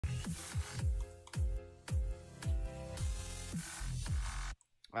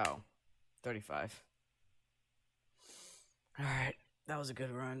Oh, 35. Alright, that was a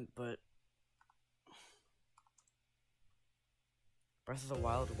good run, but Breath of the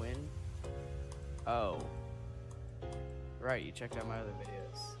Wild win? Oh. Right, you checked out my other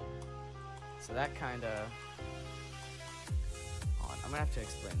videos. So that kinda... Hold on, I'm gonna have to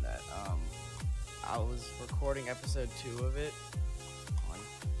explain that. I was recording episode 2 of it. Hold on.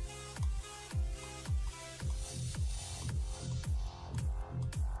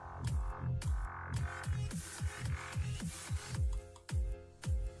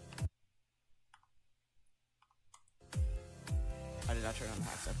 I did not turn on the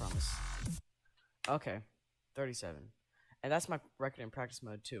hacks, I promise. Okay, 37. And that's my record in practice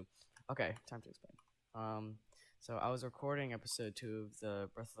mode too. Okay, time to explain. So I was recording episode 2 of the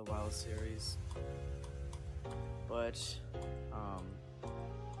Breath of the Wild series, but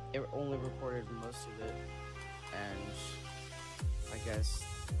it only recorded most of it, and I guess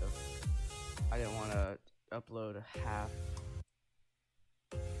I didn't want to upload half.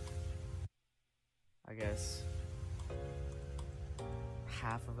 I guess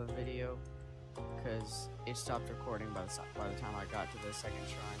half of a video, because it stopped recording by the time I got to the second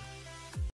shrine.